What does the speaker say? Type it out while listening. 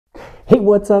Hey,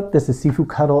 what's up? This is Sifu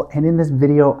Cuddle, and in this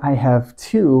video I have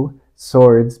two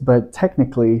swords, but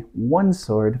technically one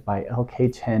sword by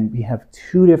LK Chen. We have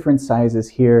two different sizes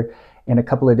here and a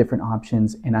couple of different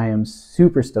options, and I am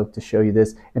super stoked to show you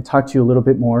this and talk to you a little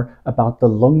bit more about the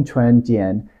Quan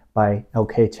Jian by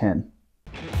LK Chen.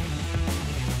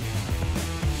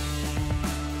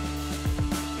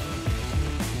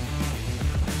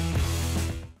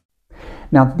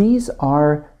 Now these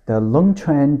are the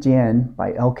Longquan Jian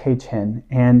by LK Chen,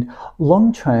 and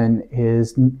Longquan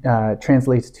is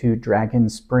translates to dragon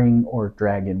spring or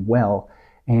dragon well,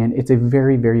 and it's a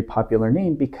very popular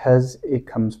name because it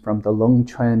comes from the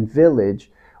Longquan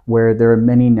village where there are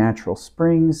many natural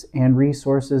springs and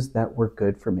resources that were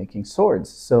good for making swords.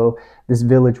 So this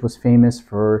village was famous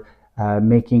for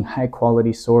making high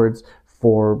quality swords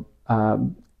for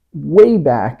way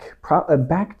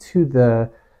back to the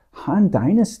Han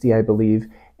Dynasty, I believe.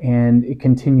 And it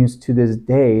continues to this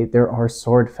day. There are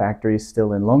sword factories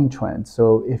still in Longquan.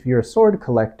 So if you're a sword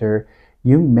collector,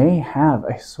 you may have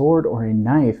a sword or a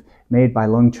knife made by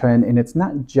Longquan. And it's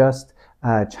not just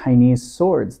Chinese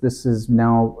swords. This is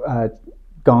now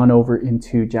gone over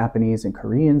into Japanese and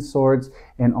Korean swords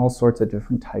and all sorts of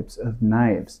different types of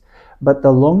knives. But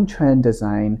the Longquan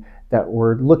design that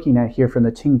we're looking at here from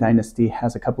the Qing Dynasty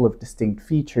has a couple of distinct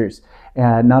features.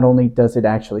 Not only does it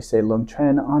actually say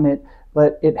Longquan on it,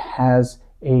 but it has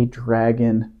a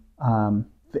dragon on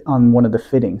one of the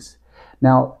fittings.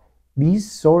 Now, these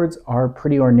swords are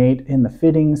pretty ornate in the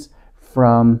fittings,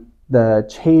 from the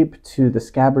chape to the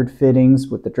scabbard fittings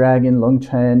with the dragon,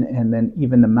 Longquan, and then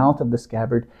even the mouth of the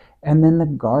scabbard, and then the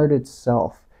guard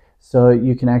itself. So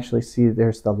you can actually see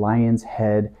there's the lion's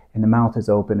head and the mouth is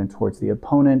open and towards the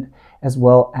opponent, as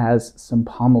well as some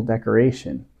pommel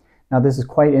decoration. Now this is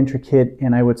quite intricate,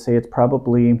 and I would say it's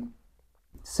probably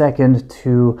second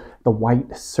to the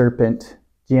white serpent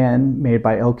Jian made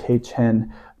by LK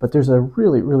Chen, but there's a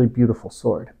really beautiful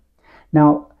sword.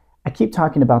 Now, I keep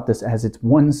talking about this as it's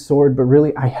one sword, but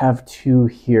really I have two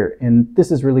here, and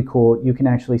this is really cool. You can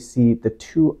actually see the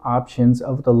two options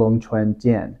of the Longquan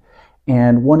Jian,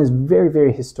 and one is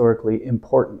very historically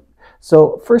important.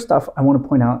 So first off, I want to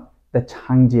point out the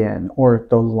Chang Jian, or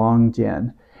the Long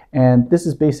Jian, and this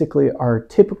is basically our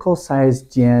typical size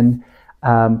Jian.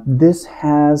 This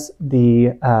has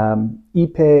the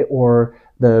ipe, or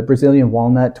the Brazilian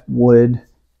walnut wood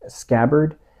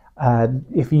scabbard.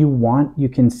 If you want, you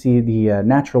can see the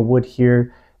natural wood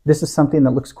here. This is something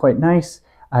that looks quite nice.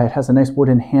 It has a nice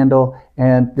wooden handle,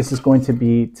 and this is going to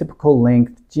be typical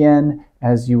length Jian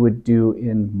as you would do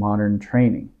in modern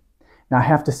training. Now I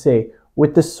have to say,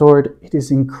 with this sword, it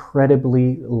is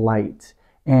incredibly light,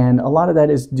 and a lot of that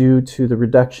is due to the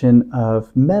reduction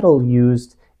of metal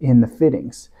used in the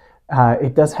fittings.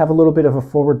 It does have a little bit of a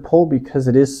forward pull because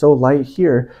it is so light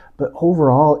here, but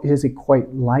overall it is a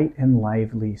quite light and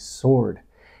lively sword.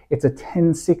 It's a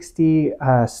 1060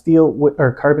 steel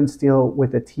or carbon steel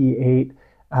with a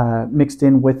T8 mixed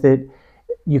in with it.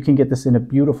 You can get this in a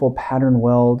beautiful pattern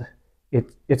weld.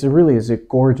 It really is a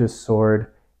gorgeous sword,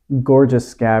 gorgeous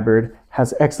scabbard,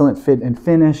 has excellent fit and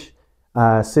finish,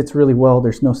 sits really well.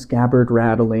 There's no scabbard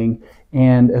rattling,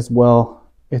 and as well,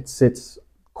 it sits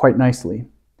quite nicely.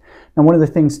 Now, one of the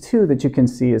things too that you can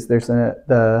see is there's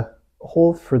the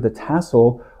hole for the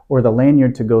tassel or the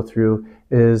lanyard to go through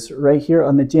is right here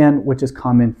on the Jian, which is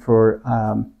common for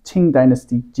Qing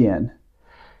Dynasty Jian.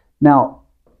 Now,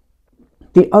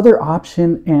 the other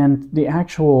option and the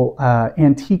actual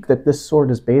antique that this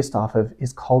sword is based off of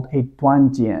is called a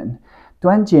Duan Jian.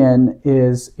 Duan Jian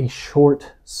is a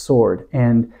short sword,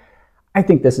 and I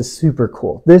think this is super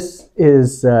cool. This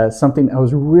is something I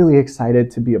was really excited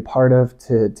to be a part of,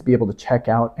 to be able to check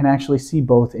out and actually see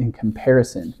both in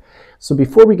comparison. So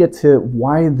before we get to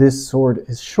why this sword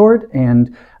is short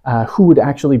and who would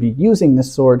actually be using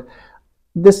this sword,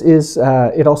 this is,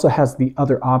 it also has the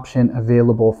other option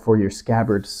available for your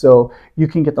scabbard. So you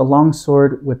can get the long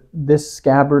sword with this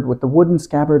scabbard, with the wooden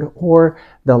scabbard, or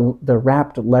the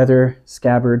wrapped leather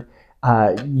scabbard.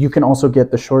 You can also get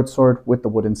the short sword with the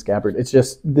wooden scabbard. It's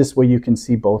just this way you can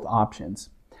see both options.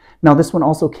 Now this one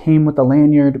also came with a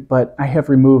lanyard, but I have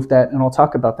removed that, and I'll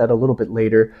talk about that a little bit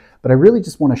later. But I really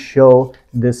just want to show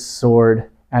this sword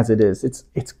as it is.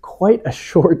 It's quite a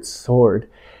short sword.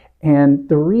 And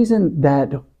the reason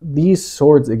that these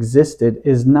swords existed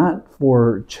is not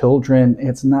for children,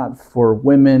 it's not for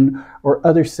women or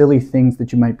other silly things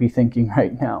that you might be thinking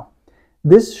right now.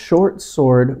 This short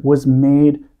sword was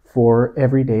made for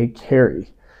everyday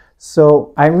carry.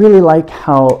 So I really like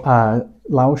how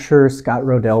Laoshi Scott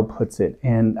Rodell puts it,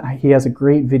 and he has a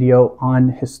great video on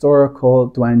historical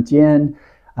Duanjian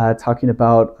talking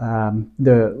about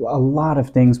a lot of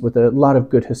things with a lot of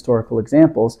good historical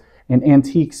examples and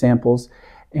antique samples,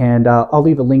 and I'll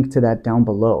leave a link to that down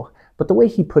below. But the way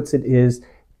he puts it is,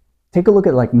 take a look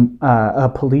at like a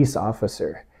police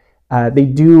officer. They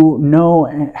do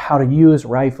know how to use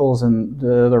rifles, and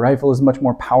the rifle is a much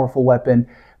more powerful weapon,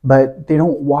 but they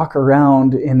don't walk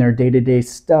around in their day-to-day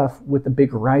stuff with a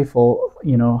big rifle,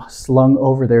 you know, slung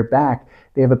over their back.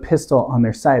 They have a pistol on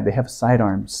their side. They have a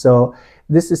sidearm. So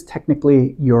this is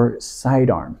technically your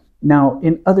sidearm. Now,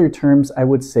 in other terms, I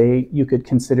would say you could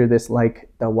consider this like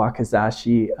the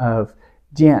wakizashi of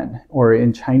Jian, or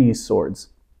in Chinese swords.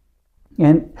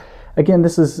 And again,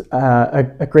 this is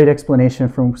a great explanation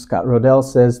from Scott Rodell.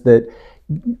 Says that,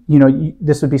 you know,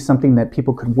 this would be something that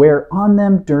people could wear on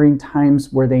them during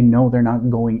times where they know they're not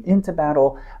going into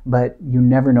battle, but you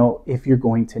never know if you're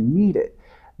going to need it.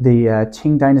 The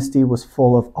Qing dynasty was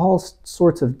full of all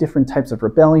sorts of different types of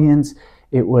rebellions.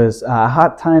 It was a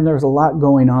hot time. There was a lot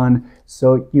going on,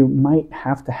 so you might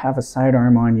have to have a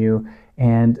sidearm on you,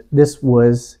 and this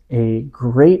was a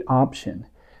great option.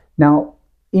 Now,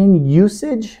 in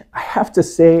usage, I have to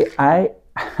say I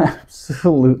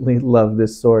absolutely love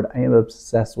this sword. I am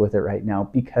obsessed with it right now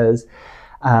because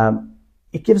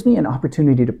it gives me an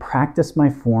opportunity to practice my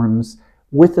forms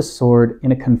with a sword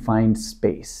in a confined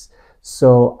space.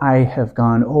 So I have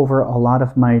gone over a lot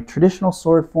of my traditional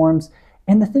sword forms,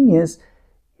 and the thing is,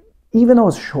 even though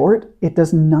it's short, it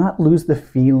does not lose the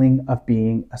feeling of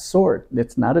being a sword.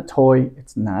 It's not a toy,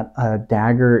 it's not a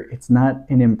dagger, it's not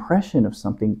an impression of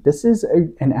something. This is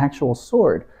an actual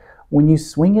sword. When you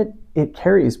swing it, it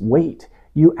carries weight.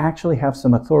 You actually have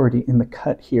some authority in the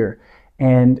cut here.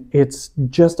 And it's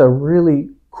just a really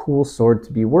cool sword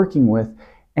to be working with,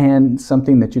 and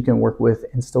something that you can work with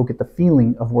and still get the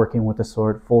feeling of working with a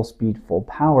sword, full speed, full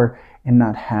power, and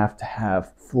not have to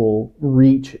have full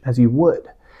reach as you would.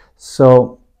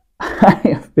 So I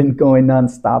have been going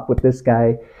nonstop with this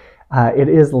guy. It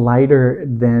is lighter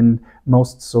than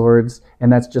most swords,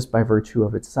 and that's just by virtue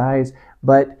of its size.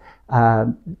 But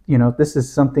you know, this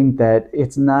is something that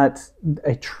it's not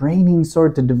a training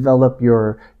sword to develop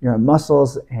your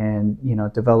muscles and, you know,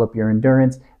 develop your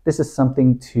endurance. This is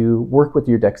something to work with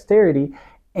your dexterity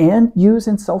and use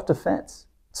in self-defense.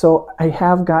 So I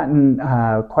have gotten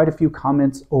quite a few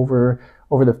comments over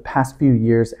the past few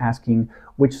years asking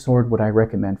which sword would I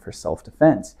recommend for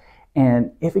self-defense.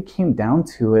 And if it came down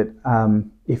to it,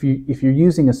 if you're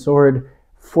using a sword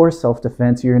for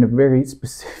self-defense, you're in a very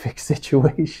specific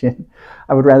situation.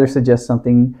 I would rather suggest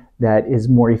something that is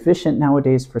more efficient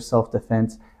nowadays for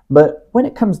self-defense. But when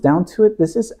it comes down to it,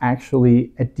 this is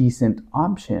actually a decent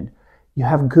option. You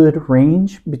have good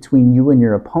range between you and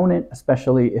your opponent,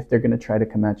 especially if they're going to try to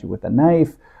come at you with a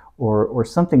knife or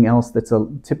something else that's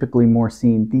typically more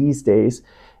seen these days.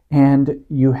 And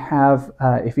you have,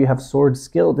 if you have sword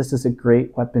skill, this is a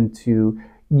great weapon to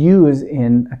use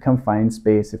in a confined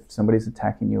space if somebody's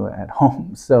attacking you at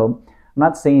home. So I'm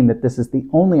not saying that this is the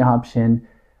only option,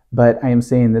 but I am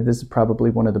saying that this is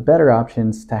probably one of the better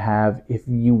options to have if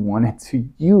you wanted to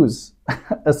use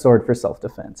a sword for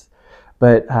self-defense.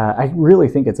 But I really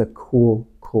think it's a cool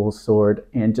sword,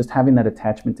 and just having that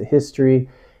attachment to history,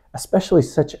 especially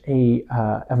such a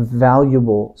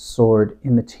valuable sword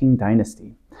in the Qing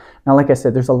dynasty. Now, like I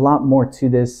said, there's a lot more to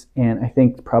this, and I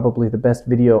think probably the best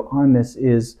video on this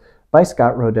is by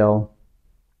Scott Rodell.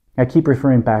 I keep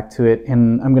referring back to it,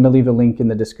 and I'm going to leave a link in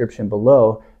the description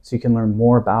below so you can learn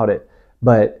more about it.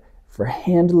 But for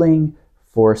handling,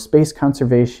 for space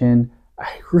conservation,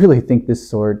 I really think this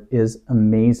sword is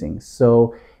amazing.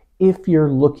 So if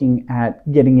you're looking at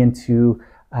getting into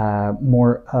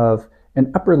more of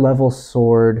an upper level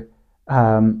sword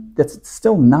that's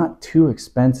still not too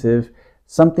expensive,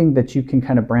 something that you can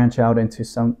kind of branch out into,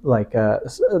 some like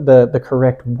the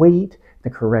correct weight, the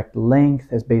correct length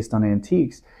as based on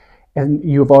antiques, and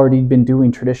you've already been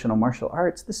doing traditional martial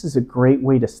arts, this is a great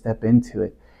way to step into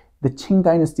it. The Qing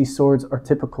dynasty swords are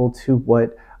typical to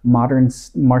what modern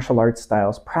martial arts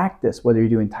styles practice, whether you're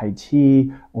doing Tai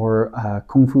Chi or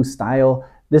Kung Fu style.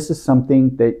 This is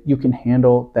something that you can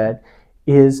handle that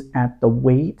is at the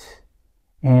weight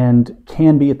and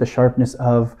can be at the sharpness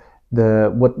of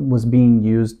what was being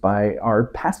used by our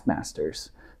past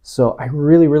masters. So I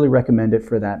really recommend it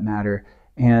for that matter.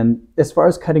 And as far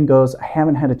as cutting goes, I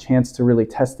haven't had a chance to really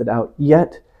test it out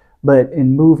yet, but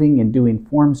in moving and doing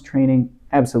forms training,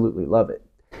 absolutely love it.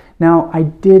 Now, I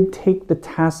did take the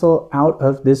tassel out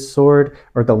of this sword,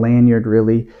 or the lanyard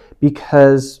really,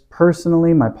 because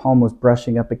personally my palm was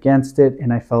brushing up against it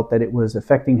and I felt that it was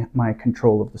affecting my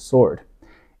control of the sword.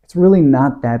 It's really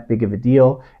not that big of a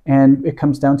deal, and it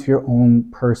comes down to your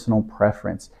own personal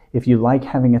preference. If you like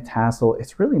having a tassel,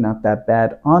 it's really not that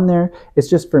bad on there. It's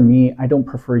just for me, I don't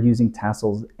prefer using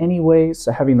tassels anyway,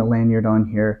 so having the lanyard on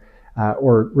here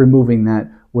or removing that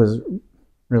was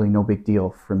really no big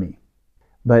deal for me.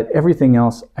 But everything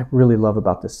else I really love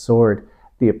about this sword.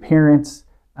 The appearance,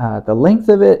 the length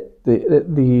of it,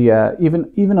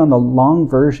 even on the long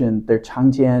version, their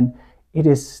Chang Jian, it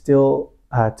is still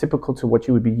typical to what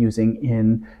you would be using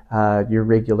in your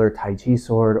regular Tai Chi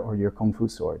sword or your Kung Fu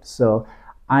sword. So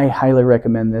I highly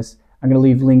recommend this. I'm going to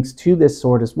leave links to this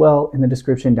sword as well in the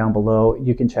description down below.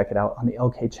 You can check it out on the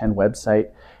LK Chen website.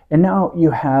 And now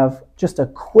you have just a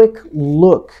quick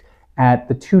look at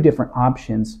the two different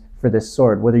options for this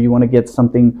sword, whether you want to get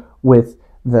something with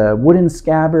the wooden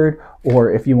scabbard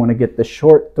or if you want to get the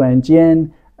short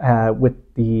Duanjian with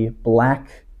the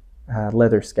black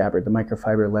leather scabbard, the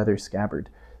microfiber leather scabbard.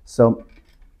 So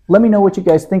let me know what you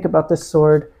guys think about this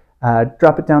sword.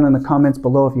 Drop it down in the comments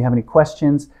below if you have any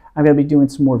questions. I'm going to be doing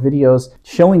some more videos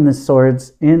showing the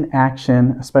swords in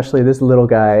action, especially this little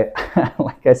guy.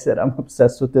 Like I said, I'm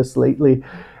obsessed with this lately,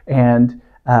 and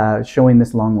showing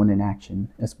this long one in action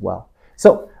as well.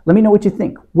 So let me know what you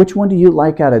think. Which one do you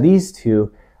like out of these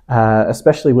two,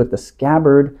 especially with the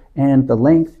scabbard and the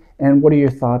length, and what are your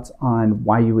thoughts on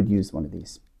why you would use one of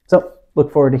these? So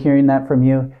look forward to hearing that from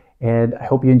you, and I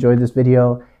hope you enjoyed this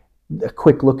video. A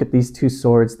quick look at these two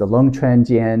swords, the Quan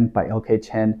Jian by LK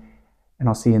Chen, and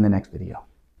I'll see you in the next video.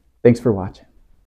 Thanks for watching.